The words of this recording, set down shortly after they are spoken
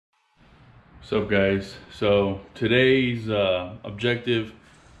What's up, guys? So today's objective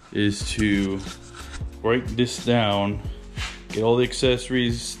is to break this down, get all the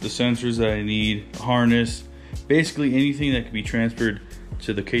accessories, the sensors that I need, a harness, basically anything that can be transferred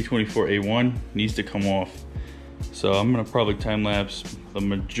to the k20a3 needs to come off. So I'm gonna probably time lapse the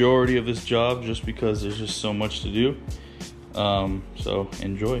majority of this job just because there's just so much to do. So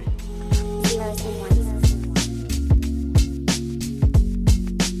enjoy.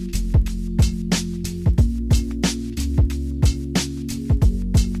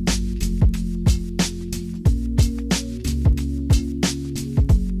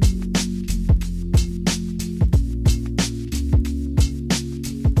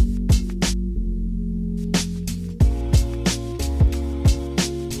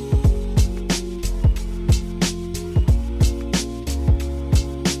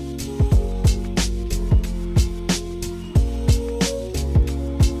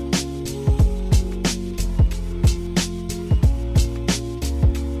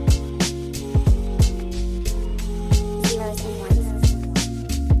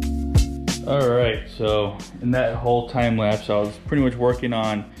 Alright, so in that whole time lapse I was pretty much working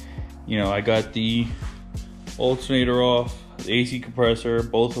on, I got the alternator off, the AC compressor,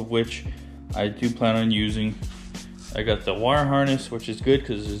 both of which I do plan on using. I got the wire harness, which is good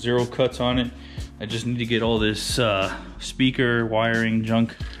because there's 0 cuts on it. I just need to get all this speaker wiring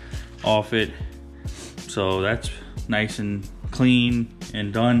junk off it. So that's nice and clean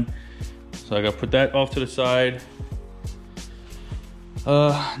and done. So I got to put that off to the side.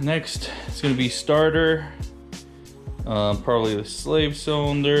 Next it's gonna be starter, probably the slave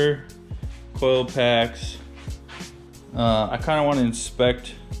cylinder, coil packs. I kind of want to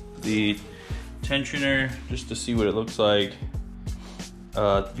inspect the tensioner just to see what it looks like.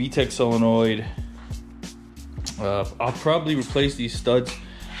 VTEC solenoid. I'll probably replace these studs.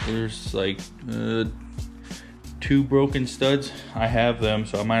 There's like 2 broken studs. I have them,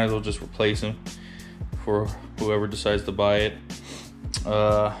 so I might as well just replace them for whoever decides to buy it.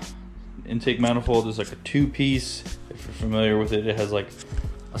 Intake manifold is like a 2-piece. If you're familiar with it, it has like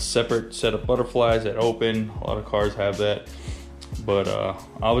a separate set of butterflies that open. A lot of cars have that, but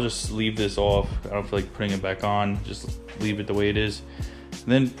I'll just leave this off. I don't feel like putting it back on, just leave it the way it is.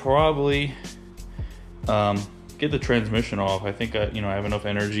 And then probably get the transmission off. I think I have enough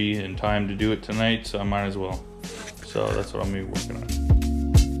energy and time to do it tonight, so I might as well. So that's what I'm gonna be working on.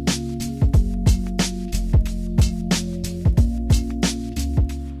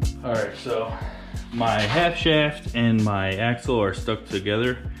 Alright, so my half shaft and my axle are stuck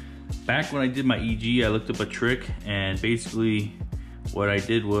together. Back when I did my EG, I looked up a trick, and basically what I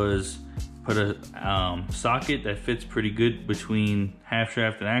did was put a socket that fits pretty good between half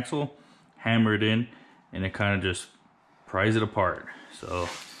shaft and axle, hammer it in, and it kind of just pries it apart. So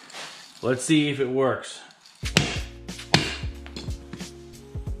let's see if it works.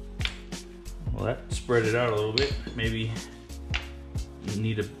 Well, that spread it out a little bit. Maybe you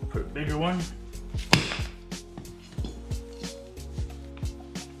need to put a bigger one.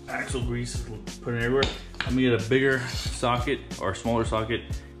 Axle grease, put it everywhere. I'm gonna get a bigger socket or a smaller socket,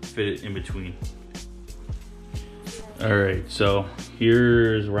 fit it in between. All right, so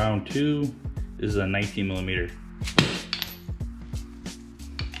here's round 2. This is a 19mm.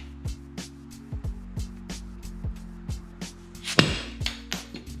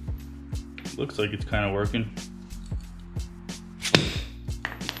 Looks like it's kind of working.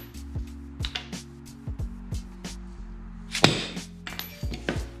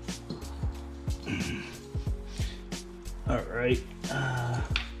 All right,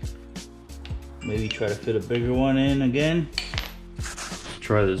 maybe try to fit a bigger one in again. Let's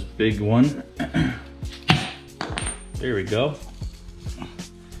try this big one. There we go. I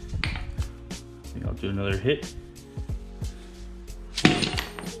think I'll do another hit.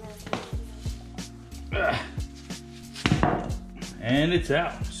 And it's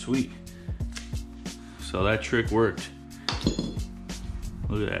out. Sweet. So that trick worked.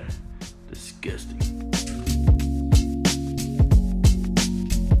 Look at that. Disgusting.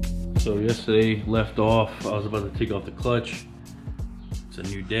 So yesterday left off, I was about to take off the clutch. It's a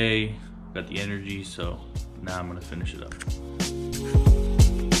new day, got the energy, so now I'm gonna finish it up.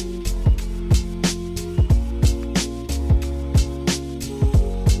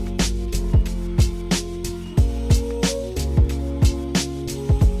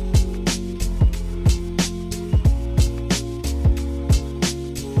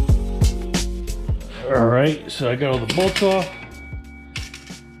 All right, so I got all the bolts off.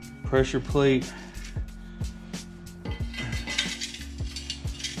 Pressure plate.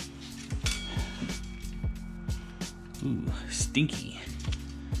 Ooh, stinky.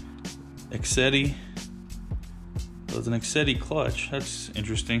 Excetti. So it's an Excetti clutch. That's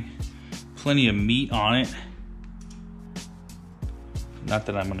interesting. Plenty of meat on it. Not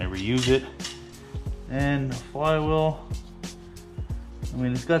that I'm gonna reuse it. And the flywheel, I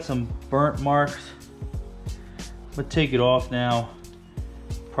mean, it's got some burnt marks, but take it off now.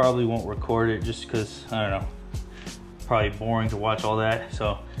 Probably won't record it just because, I don't know, probably boring to watch all that.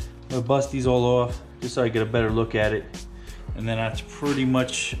 So I'm gonna bust these all off just so I get a better look at it. And then that's pretty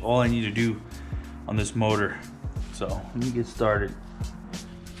much all I need to do on this motor. So let me get started.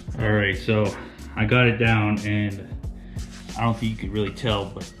 All right, so I got it down, and I don't think you could really tell,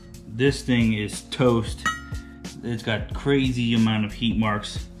 but this thing is toast. It's got crazy amount of heat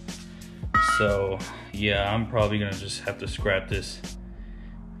marks. So yeah, I'm probably gonna just have to scrap this.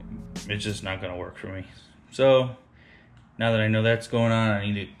 It's just not gonna work for me. So now that I know that's going on, I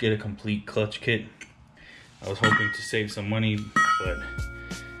need to get a complete clutch kit. I was hoping to save some money, but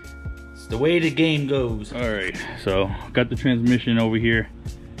it's the way the game goes. All right, so got the transmission over here,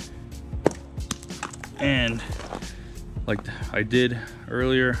 and like I did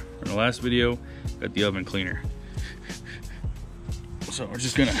earlier in the last video, got the oven cleaner. So we're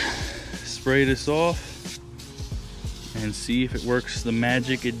just gonna spray this off and see if it works the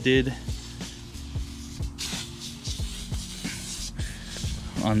magic it did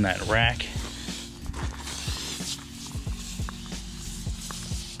on that rack.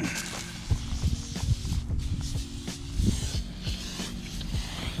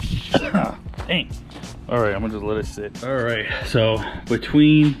 Dang. All right, I'm gonna just let it sit. All right, so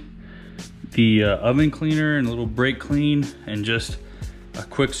between the oven cleaner and a little brake clean and just a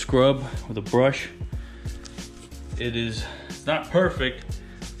quick scrub with a brush, it's not perfect,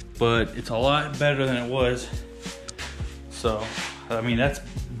 but it's a lot better than it was. So, I mean, that's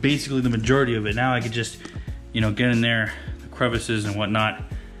basically the majority of it. Now I could just, you know, get in there, the crevices and whatnot,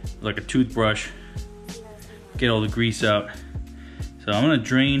 like a toothbrush, get all the grease out. So I'm gonna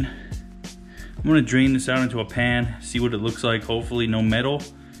drain this out into a pan, see what it looks like. Hopefully no metal,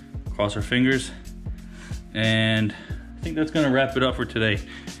 cross our fingers. And I think that's gonna wrap it up for today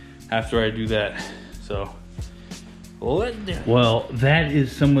after I do that. So, well, that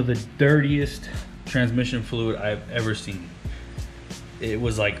is some of the dirtiest transmission fluid I've ever seen. It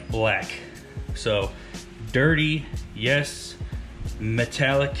was like black. So, dirty, yes.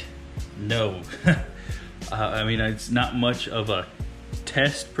 Metallic, no. I mean, it's not much of a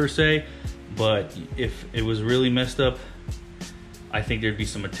test per se, but if it was really messed up, I think there'd be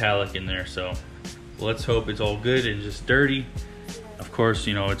some metallic in there. So let's hope it's all good and just dirty. Of course,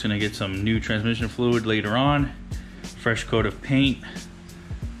 you know, it's gonna get some new transmission fluid later on, fresh coat of paint,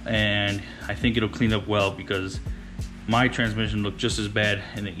 and I think it'll clean up well because my transmission looked just as bad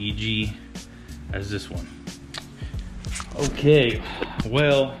in the EG as this one. Okay,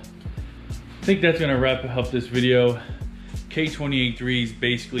 well, I think that's gonna wrap up this video. K20a3 is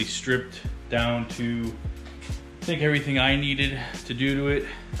basically stripped down to, I think, everything I needed to do to it.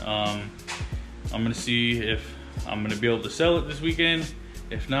 I'm gonna see if I'm gonna be able to sell it this weekend.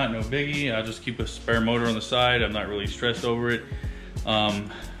 If not, no biggie. I'll just keep a spare motor on the side. I'm not really stressed over it.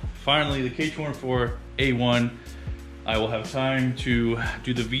 Finally, the k20a3, I will have time to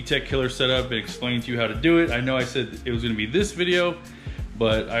do the VTEC killer setup and explain to you how to do it. I know I said it was gonna be this video,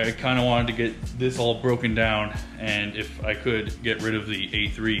 but I kind of wanted to get this all broken down, and if I could, get rid of the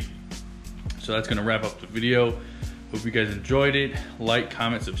A3. So that's gonna wrap up the video. Hope you guys enjoyed it. Like,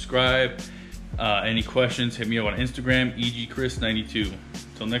 comment, subscribe. Any questions, hit me up on Instagram, egchris92.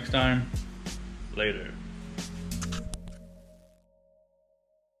 Till next time, later.